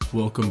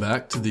Welcome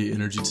back to the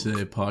Energy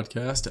Today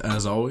podcast.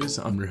 As always,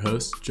 I'm your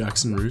host,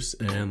 Jackson Roos,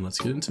 and let's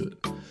get into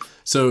it.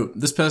 So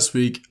this past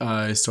week,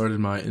 I started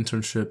my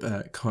internship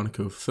at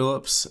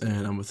ConocoPhillips,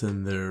 and I'm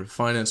within their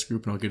finance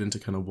group, and I'll get into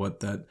kind of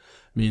what that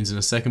means in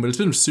a second. But it's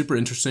been super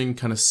interesting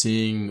kind of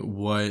seeing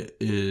what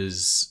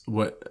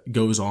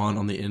goes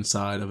on the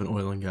inside of an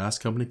oil and gas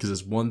company, because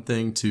it's one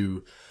thing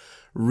to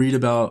read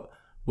about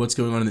what's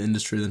going on in the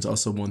industry, then it's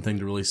also one thing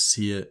to really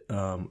see it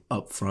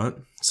up front.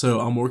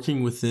 So I'm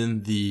working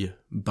within the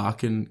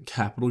Bakken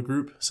Capital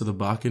Group. So the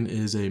Bakken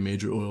is a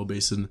major oil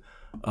basin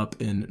up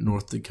in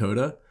North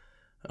Dakota,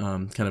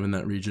 kind of in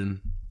that region.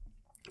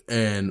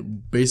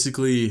 And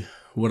basically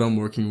what I'm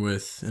working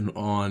with and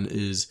on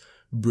is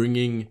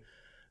bringing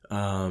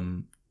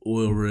oil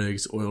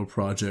rigs, oil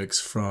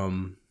projects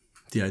from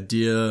the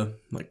idea,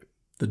 like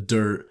the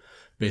dirt,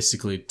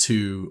 basically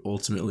to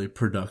ultimately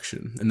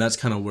production. And that's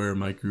kind of where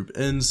my group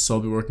ends. So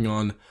I'll be working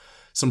on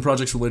some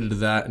projects related to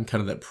that and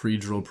kind of that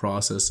pre-drill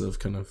process of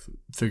kind of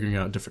figuring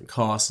out different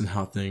costs and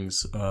how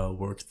things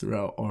work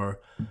throughout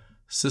our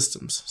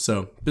systems.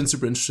 So been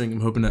super interesting.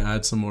 I'm hoping to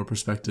add some more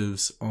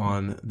perspectives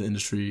on the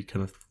industry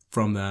kind of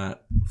from that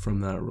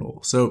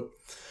role. So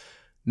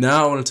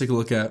now I want to take a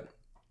look at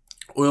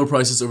oil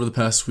prices over the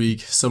past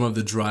week, some of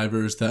the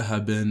drivers that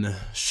have been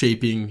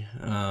shaping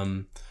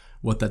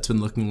what that's been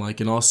looking like,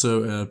 and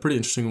also a pretty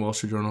interesting Wall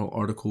Street Journal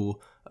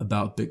article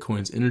about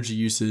Bitcoin's energy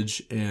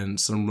usage and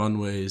some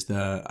runways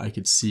that I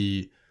could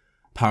see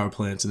power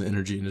plants in the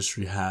energy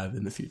industry have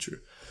in the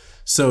future.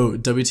 So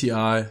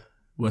WTI,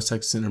 West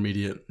Texas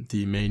Intermediate,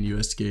 the main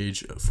U.S.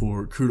 gauge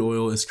for crude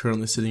oil, is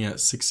currently sitting at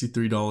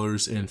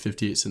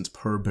 $63.58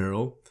 per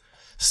barrel.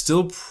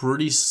 Still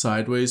pretty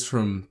sideways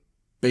from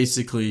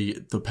basically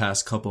the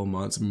past couple of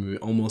months. I mean, we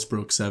almost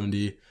broke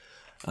 70.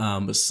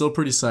 But still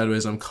pretty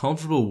sideways. I'm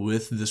comfortable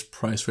with this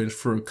price range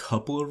for a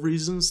couple of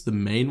reasons. The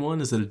main one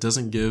is that it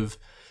doesn't give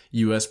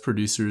U.S.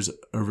 producers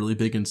a really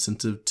big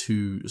incentive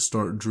to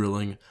start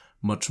drilling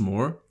much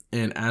more.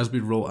 And as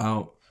we roll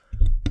out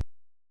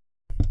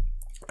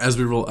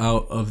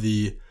of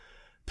the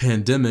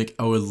pandemic,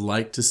 I would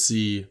like to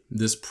see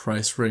this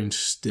price range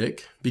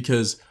stick,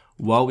 because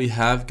while we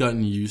have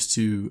gotten used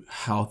to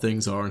how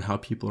things are and how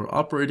people are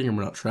operating, and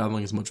we're not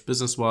traveling as much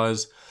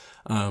business-wise,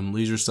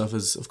 leisure stuff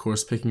is, of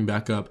course, picking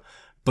back up,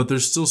 but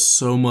there's still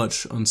so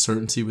much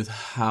uncertainty with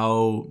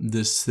how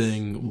this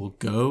thing will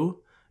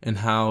go and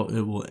how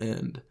it will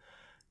end.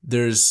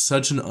 There's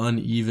such an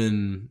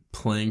uneven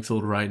playing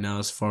field right now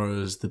as far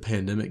as the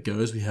pandemic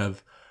goes. We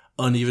have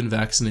uneven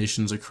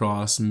vaccinations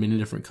across many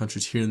different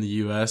countries. Here in the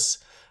U.S.,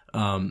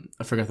 I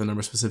forgot the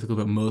number specifically,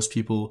 but most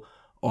people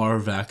are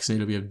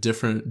vaccinated. We have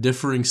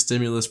differing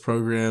stimulus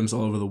programs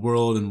all over the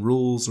world and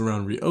rules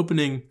around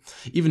reopening,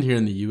 even here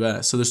in the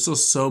U.S. So there's still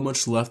so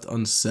much left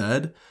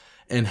unsaid,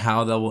 and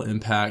how that will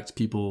impact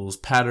people's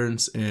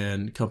patterns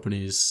and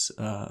companies'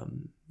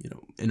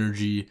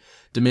 energy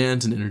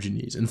demands and energy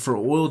needs. And for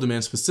oil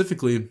demand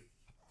specifically,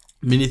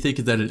 many think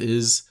that it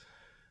is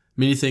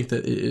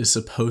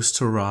supposed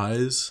to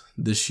rise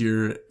this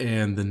year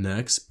and the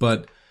next,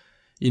 but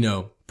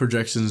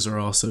projections are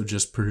also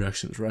just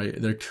projections, right?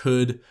 There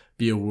could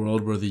be a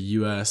world where the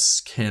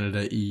US,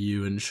 Canada,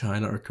 EU, and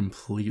China are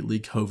completely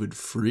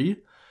COVID-free,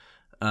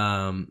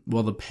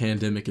 while the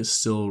pandemic is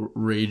still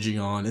raging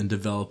on in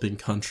developing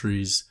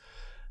countries,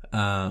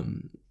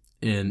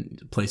 in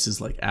places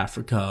like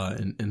Africa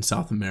and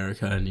South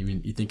America, and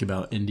even you think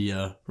about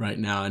India right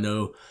now. I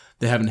know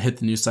they haven't hit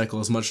the news cycle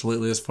as much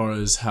lately as far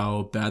as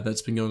how bad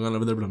that's been going on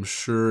over there, but I'm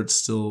sure it's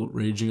still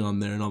raging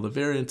on there and all the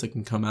variants that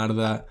can come out of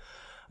that.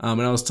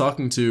 And I was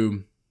talking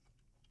to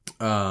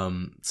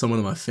someone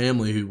in my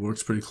family who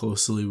works pretty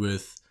closely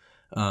with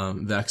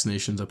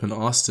vaccinations up in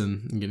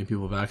Austin and getting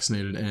people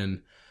vaccinated.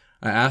 And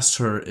I asked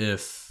her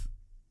if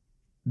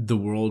the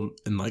world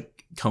and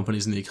like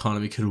companies in the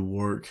economy could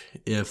work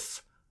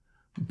if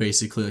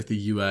basically like the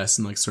US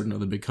and like certain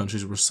other big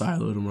countries were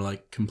siloed and were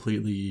like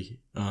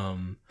completely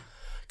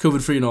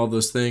COVID-free and all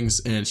those things.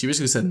 And she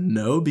basically said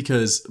no,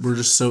 because we're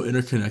just so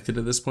interconnected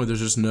at this point.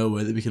 There's just no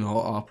way that we can all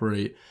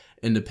operate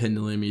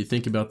independently. I mean, you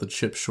think about the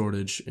chip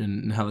shortage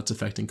and how that's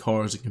affecting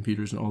cars and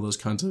computers and all those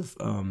kinds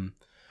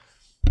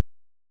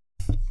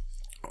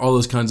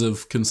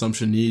of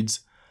consumption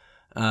needs.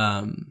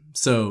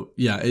 So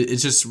yeah,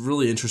 it's just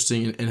really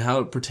interesting, and how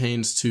it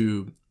pertains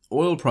to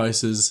oil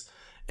prices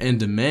and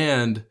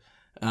demand.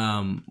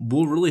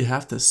 We'll really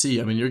have to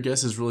see. I mean, your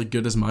guess is really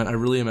good as mine. I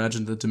really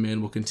imagine that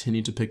demand will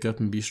continue to pick up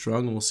and be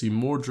strong, and we'll see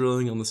more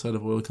drilling on the side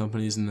of oil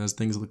companies. And as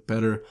things look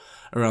better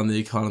around the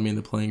economy and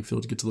the playing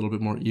field gets a little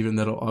bit more even,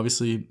 that'll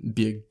obviously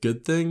be a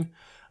good thing.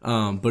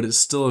 But it's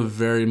still a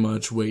very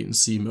much wait and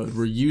see mode.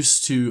 We're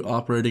used to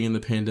operating in the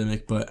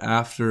pandemic, but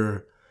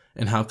after,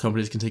 and how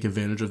companies can take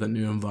advantage of that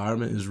new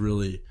environment is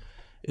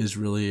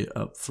really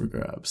up for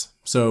grabs.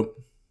 So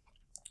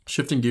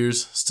shifting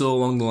gears, still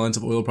along the lines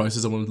of oil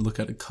prices, I wanted to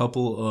look at a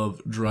couple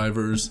of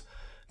drivers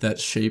that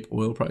shape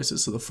oil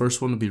prices. So the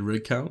first one would be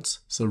rig counts.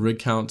 So rig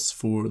counts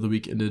for the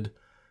week ended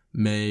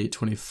May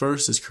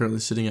 21st is currently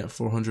sitting at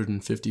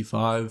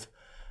 455.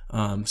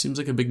 Seems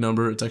like a big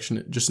number. It's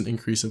actually just an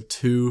increase of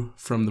 2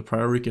 from the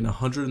prior week and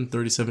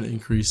 137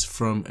 increase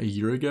from a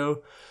year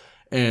ago.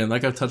 And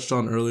like I've touched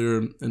on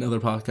earlier in other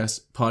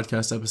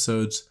podcast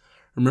episodes,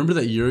 remember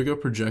that year ago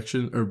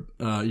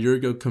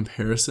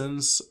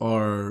comparisons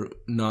are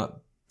not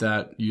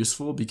that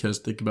useful, because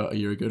think about a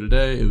year ago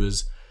today, it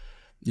was,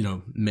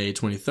 May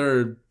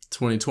 23rd,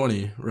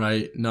 2020,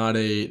 right? Not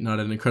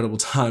an incredible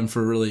time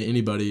for really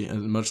anybody,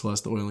 and much less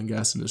the oil and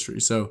gas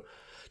industry. So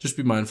just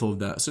be mindful of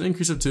that. So an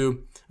increase of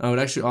 2 would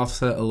actually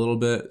offset a little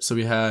bit. So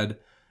we had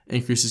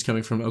increases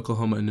coming from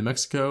Oklahoma and New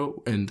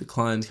Mexico and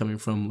declines coming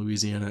from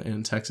Louisiana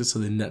and Texas. So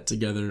they net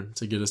together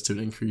to get us to an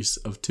increase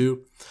of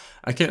 2.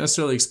 I can't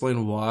necessarily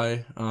explain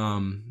why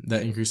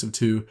that increase of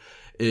 2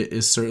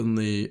 is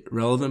certainly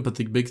relevant, but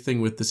the big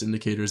thing with this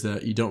indicator is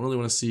that you don't really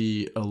want to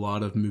see a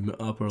lot of movement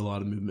up or a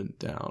lot of movement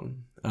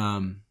down.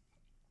 A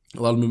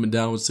lot of movement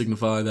down would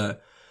signify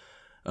that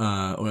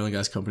oil and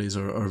gas companies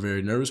are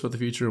very nervous about the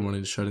future and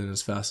wanting to shut in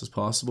as fast as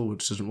possible,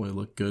 which doesn't really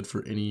look good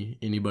for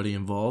anybody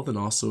involved, and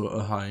also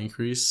a high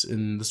increase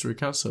in the rig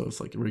count. So if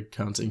like rig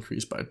counts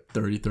increase by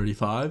 30,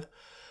 35,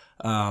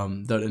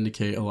 that would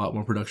indicate a lot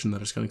more production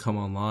that is going to come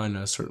online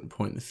at a certain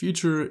point in the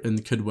future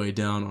and could weigh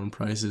down on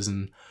prices.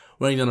 And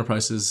weighing down on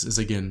prices is,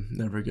 again,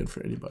 never good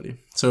for anybody.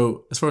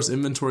 So as far as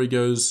inventory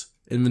goes,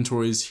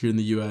 inventories here in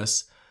the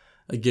U.S.,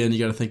 again, you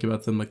got to think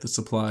about them like the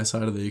supply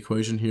side of the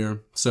equation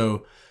here.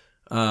 So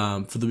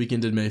for the week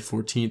ended May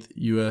 14th,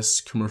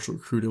 U.S. commercial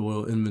crude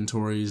oil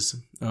inventories,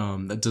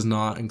 that does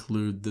not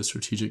include the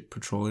Strategic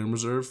Petroleum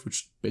Reserve,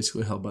 which is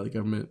basically held by the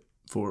government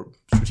for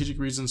strategic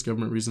reasons,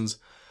 government reasons.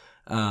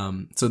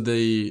 So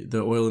the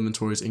oil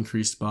inventories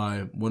increased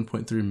by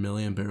 1.3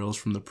 million barrels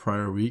from the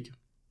prior week,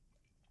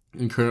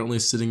 and currently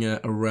sitting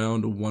at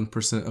around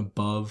 1%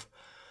 above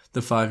the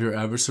 5-year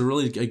average. So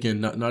really,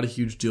 again, not a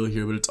huge deal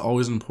here, but it's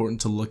always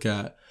important to look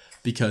at,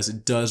 because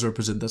it does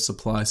represent the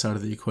supply side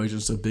of the equation.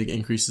 So big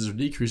increases or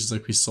decreases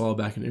like we saw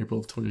back in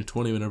April of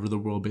 2020 whenever the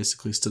world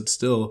basically stood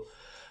still.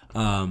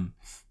 Very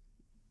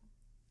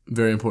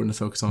important to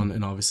focus on,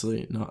 and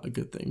obviously not a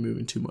good thing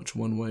moving too much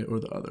one way or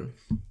the other.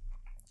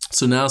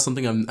 So now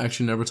something I've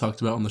actually never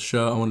talked about on the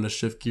show, I wanted to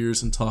shift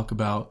gears and talk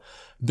about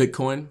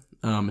Bitcoin,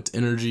 its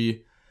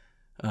energy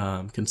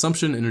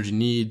consumption, energy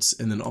needs,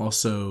 and then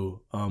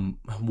also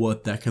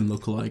what that can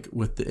look like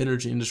with the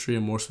energy industry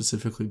and more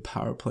specifically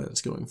power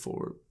plants going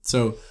forward.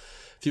 So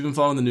if you've been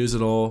following the news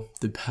at all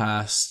the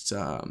past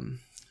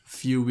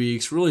few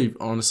weeks, really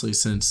honestly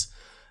since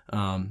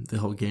the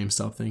whole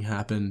GameStop thing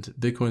happened,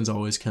 Bitcoin's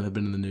always kind of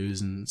been in the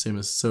news, and so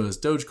has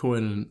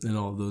Dogecoin and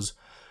all of those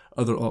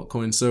other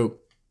altcoins. So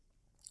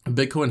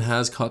Bitcoin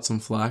has caught some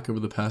flack over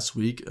the past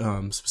week,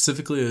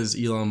 specifically as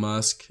Elon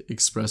Musk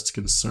expressed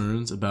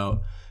concerns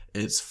about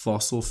its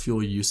fossil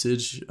fuel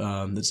usage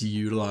that's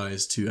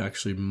utilized to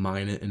actually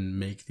mine it and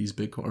make these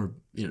Bitcoin, or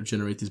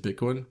generate these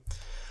Bitcoin.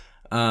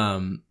 I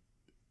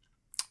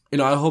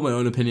hold my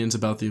own opinions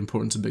about the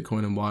importance of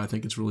Bitcoin and why I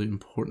think it's really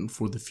important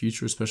for the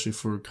future, especially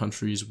for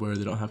countries where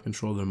they don't have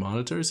control of their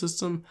monetary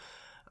system.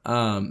 So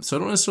I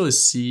don't necessarily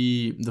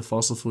see the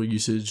fossil fuel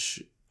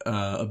usage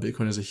of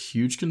Bitcoin as a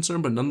huge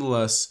concern, but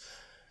nonetheless,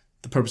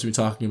 the purpose of me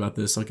talking about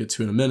this, I'll get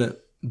to in a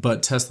minute,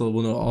 but Tesla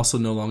will also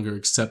no longer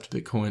accept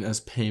Bitcoin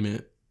as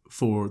payment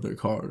for their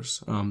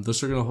cars. I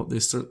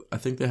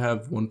think they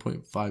have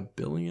 $1.5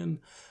 billion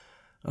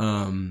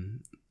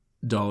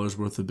dollars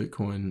worth of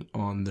Bitcoin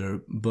on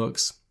their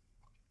books.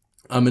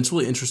 It's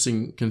really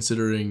interesting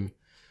considering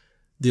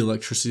the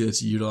electricity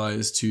that's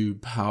utilized to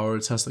power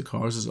Tesla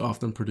cars is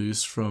often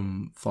produced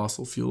from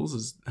fossil fuels,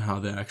 is how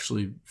they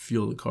actually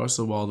fuel the car.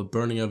 So while the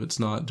burning of it's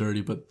not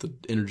dirty, but the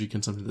energy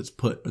consumption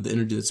the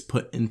energy that's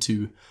put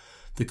into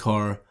the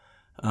car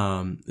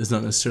is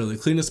not necessarily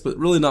the cleanest, but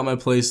really not my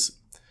place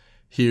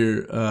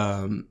here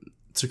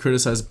to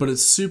criticize. But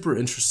it's super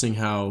interesting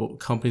how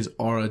companies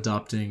are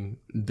adopting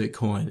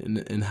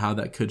Bitcoin and how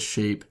that could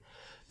shape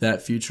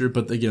that future.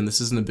 But again,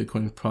 this isn't a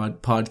Bitcoin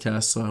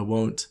podcast, so I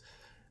won't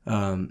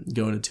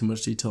go into too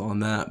much detail on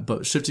that.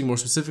 But shifting more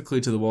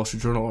specifically to the Wall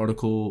Street Journal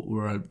article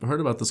where I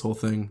heard about this whole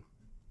thing,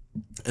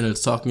 and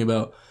it's talking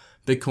about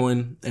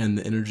Bitcoin and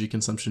the energy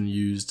consumption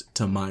used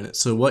to mine it.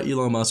 So what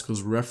Elon Musk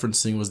was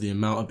referencing was the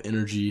amount of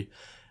energy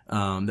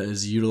that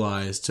is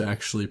utilized to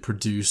actually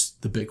produce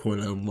the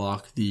Bitcoin and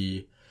unlock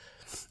the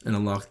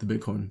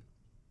Bitcoin.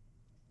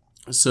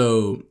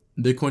 So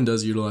Bitcoin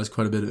does utilize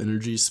quite a bit of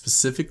energy.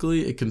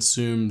 Specifically,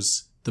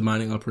 the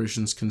mining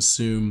operations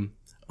consume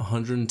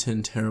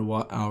 110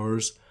 terawatt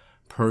hours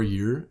per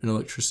year in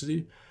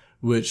electricity,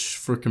 which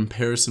for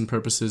comparison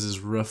purposes is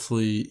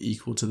roughly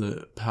equal to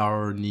the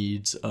power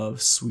needs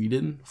of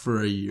Sweden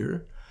for a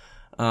year.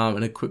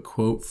 And a quick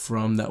quote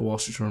from that Wall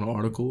Street Journal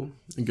article.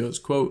 It goes,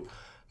 quote,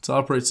 "To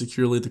operate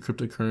securely, the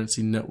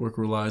cryptocurrency network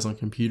relies on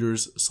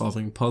computers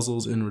solving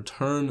puzzles. In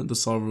return, the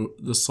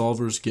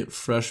solvers get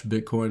fresh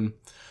Bitcoin.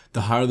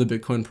 The higher the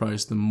Bitcoin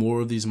price, the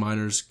more of these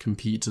miners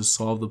compete to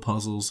solve the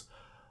puzzles,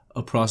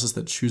 a process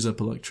that chews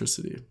up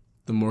electricity.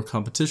 The more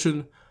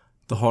competition,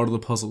 the harder the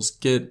puzzles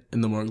get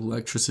and the more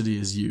electricity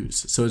is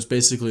used. So it's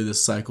basically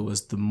this cycle: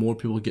 is the more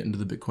people get into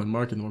the Bitcoin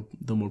market,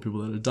 the more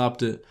people that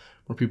adopt it,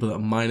 more people that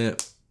mine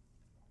it,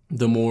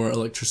 the more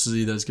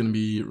electricity that's going to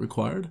be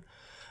required.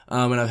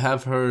 And I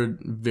have heard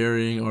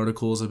varying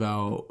articles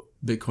about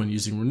Bitcoin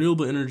using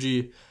renewable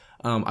energy.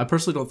 I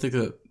personally don't think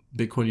that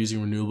Bitcoin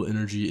using renewable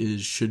energy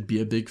should be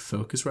a big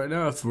focus right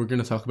now. If we're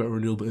going to talk about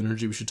renewable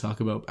energy, we should talk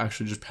about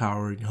actually just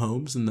powering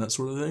homes and that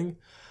sort of thing,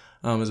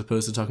 as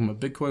opposed to talking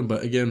about Bitcoin.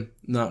 But again,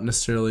 not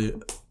necessarily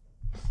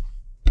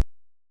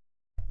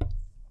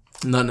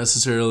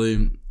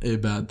a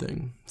bad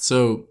thing.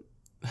 So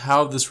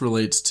how this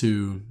relates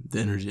to the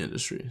energy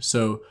industry.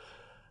 So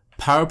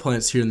power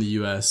plants here in the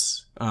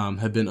U.S.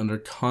 Have been under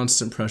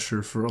constant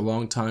pressure for a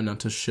long time now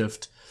to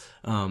shift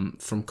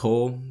from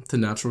coal to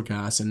natural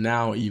gas, and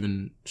now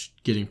even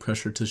getting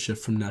pressure to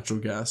shift from natural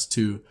gas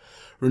to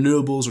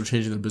renewables, or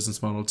changing their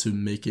business model to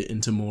make it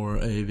into more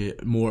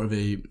of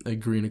a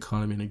green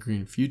economy and a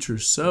green future.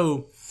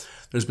 So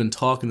there's been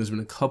talk, and there's been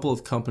a couple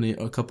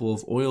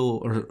of oil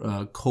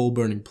or coal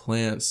burning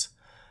plants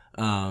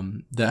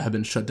that have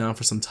been shut down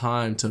for some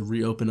time to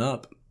reopen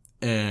up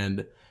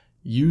and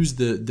use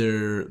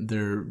their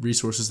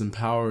resources and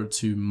power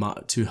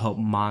to help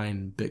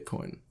mine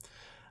Bitcoin.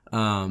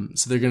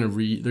 So they're gonna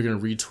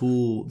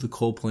retool the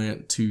coal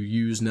plant to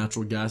use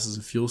natural gas as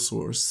a fuel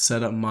source,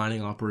 set up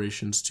mining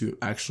operations to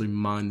actually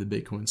mine the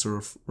Bitcoin.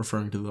 So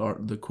referring to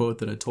the quote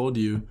that I told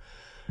you,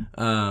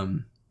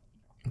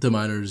 the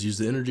miners use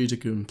the energy to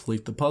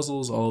complete the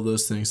puzzles, all of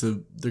those things. So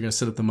they're gonna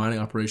set up the mining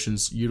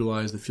operations,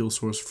 utilize the fuel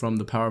source from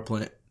the power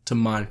plant to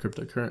mine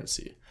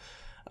cryptocurrency.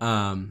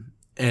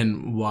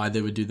 And why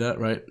they would do that,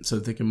 right? So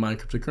that they can mine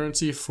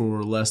cryptocurrency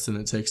for less than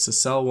it takes to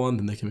sell one,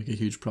 then they can make a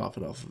huge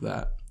profit off of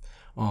that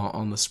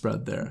on the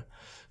spread there.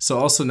 So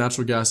also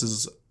natural gas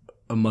is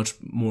a much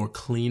more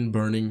clean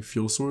burning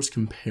fuel source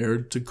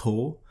compared to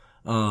coal.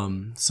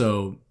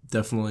 So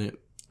definitely,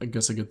 I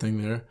guess, a good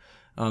thing there.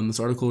 This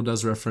article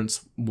does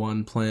reference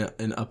one plant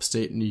in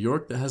upstate New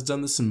York that has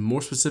done this, and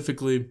more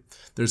specifically,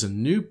 there's a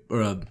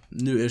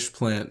newish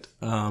plant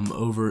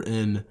over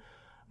in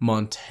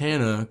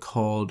Montana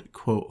called,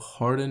 quote,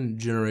 Hardin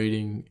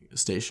Generating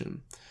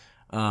Station.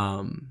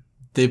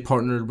 They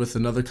partnered with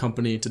another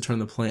company to turn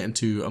the plant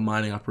into a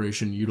mining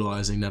operation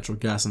utilizing natural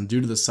gas, and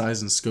due to the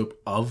size and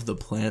scope of the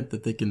plant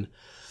that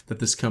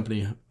this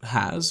company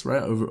has,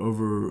 right,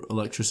 over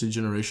electricity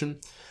generation,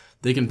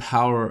 they can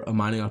power a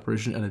mining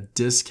operation at a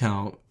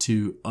discount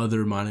to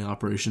other mining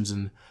operations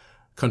in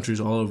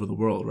countries all over the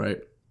world, right?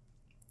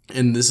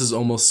 And this is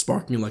almost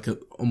sparking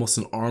almost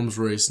an arms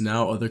race.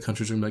 Now other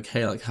countries are gonna be like,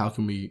 hey, how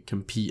can we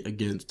compete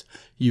against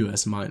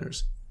U.S.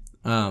 miners?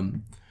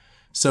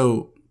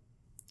 So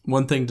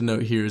one thing to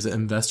note here is that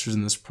investors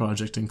in this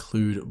project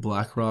include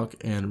BlackRock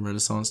and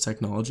Renaissance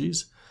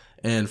Technologies.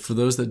 And for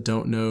those that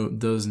don't know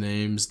those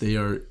names, they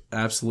are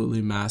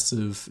absolutely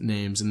massive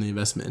names in the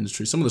investment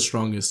industry, some of the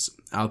strongest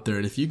out there.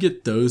 And if you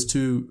get those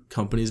two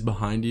companies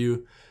behind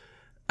you,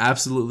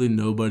 absolutely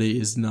nobody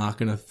is not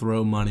going to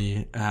throw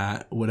money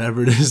at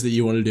whatever it is that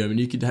you want to do. I mean,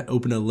 you could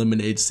open a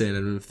lemonade stand,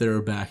 and if they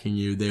were backing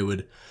you,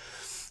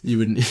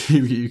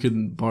 you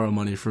could borrow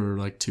money for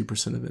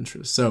 2% of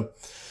interest. So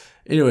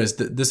anyways,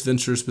 this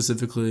venture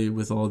specifically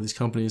with all of these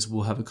companies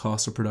will have a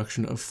cost of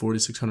production of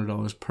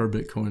 $4,600 per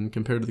Bitcoin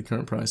compared to the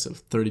current price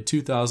of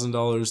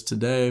 $32,000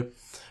 today.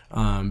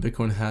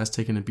 Bitcoin has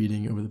taken a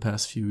beating over the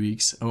past few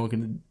weeks. I won't get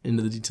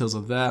into the details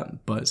of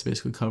that, but it's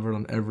basically covered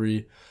on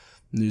every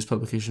news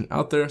publication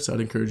out there, so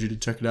I'd encourage you to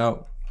check it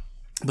out.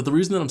 But the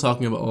reason that I'm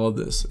talking about all of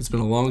this, it's been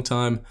a long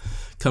time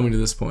coming to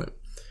this point,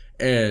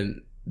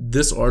 and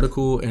this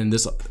article and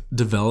this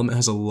development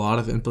has a lot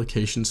of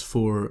implications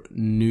for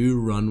new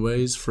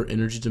runways for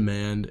energy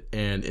demand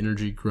and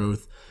energy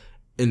growth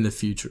in the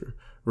future,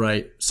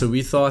 right? So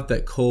we thought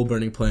that coal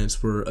burning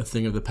plants were a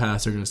thing of the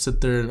past. They're going to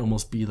sit there and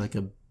almost be like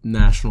a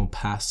national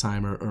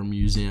pastime or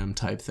museum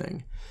type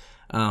thing.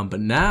 But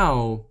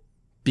now,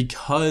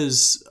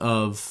 because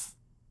of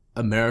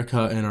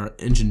America and our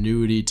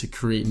ingenuity to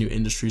create new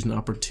industries and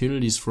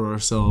opportunities for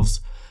ourselves,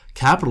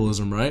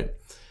 capitalism, right,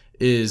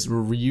 is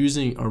we're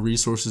reusing our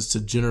resources to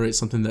generate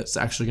something that's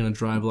actually going to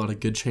drive a lot of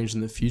good change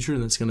in the future,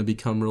 and that's going to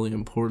become really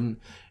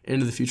important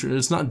into the future. And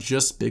it's not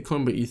just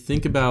Bitcoin, but you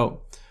think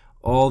about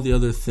all the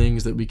other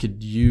things that we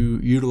could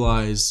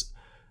utilize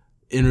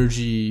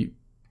energy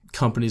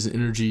companies and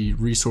energy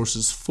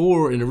resources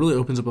for, and it really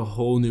opens up a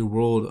whole new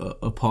world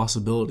of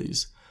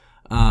possibilities.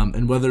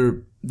 And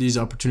whether these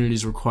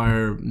opportunities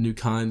require new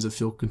kinds of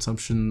fuel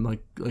consumption,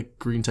 like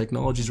green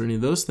technologies or any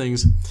of those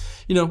things,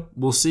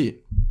 we'll see.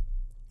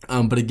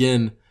 But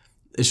again,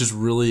 it's just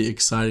really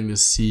exciting to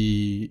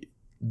see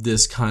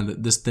this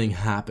thing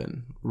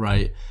happen,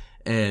 right?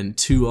 And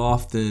too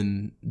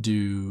often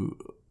do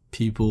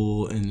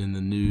people in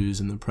the news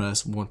and the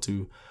press want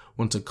to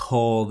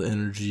call the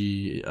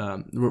energy,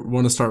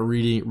 want to start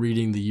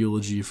reading the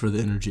eulogy for the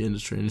energy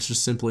industry, and it's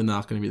just simply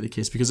not going to be the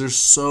case because there's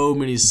so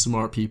many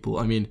smart people.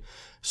 I mean,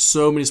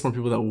 so many smart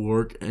people that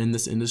work in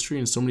this industry,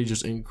 and so many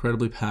just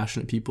incredibly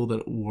passionate people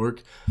that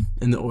work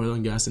in the oil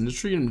and gas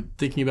industry. And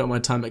thinking about my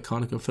time at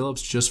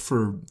ConocoPhillips, just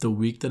for the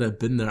week that I've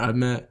been there, I've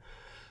met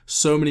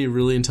so many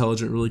really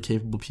intelligent, really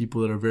capable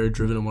people that are very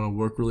driven and want to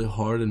work really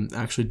hard and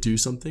actually do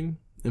something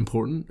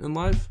important in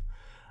life.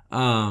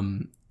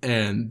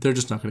 And they're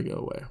just not going to go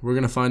away. We're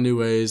going to find new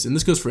ways. And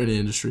this goes for any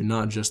industry,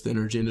 not just the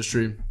energy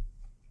industry.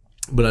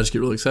 But I just get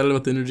really excited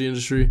about the energy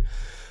industry.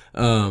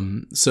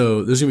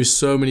 So there's going to be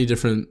so many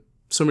different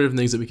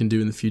things that we can do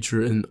in the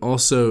future. And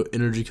also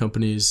energy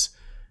companies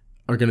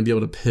are going to be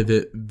able to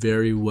pivot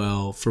very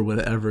well for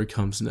whatever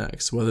comes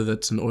next, whether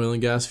that's an oil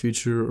and gas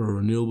future or a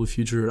renewable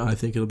future. I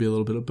think it'll be a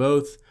little bit of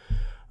both.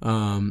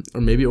 Or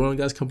maybe oil and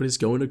gas companies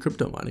go into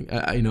crypto mining.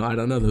 I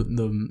don't know.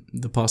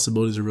 The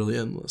possibilities are really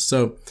endless.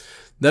 So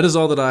that is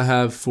all that I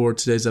have for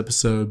today's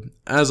episode.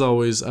 As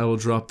always, I will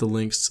drop the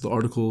links to the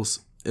articles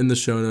in the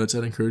show notes.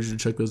 I'd encourage you to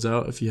check those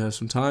out if you have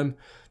some time.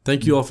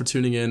 Thank you all for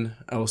tuning in.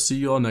 I will see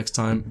you all next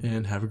time,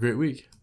 and have a great week.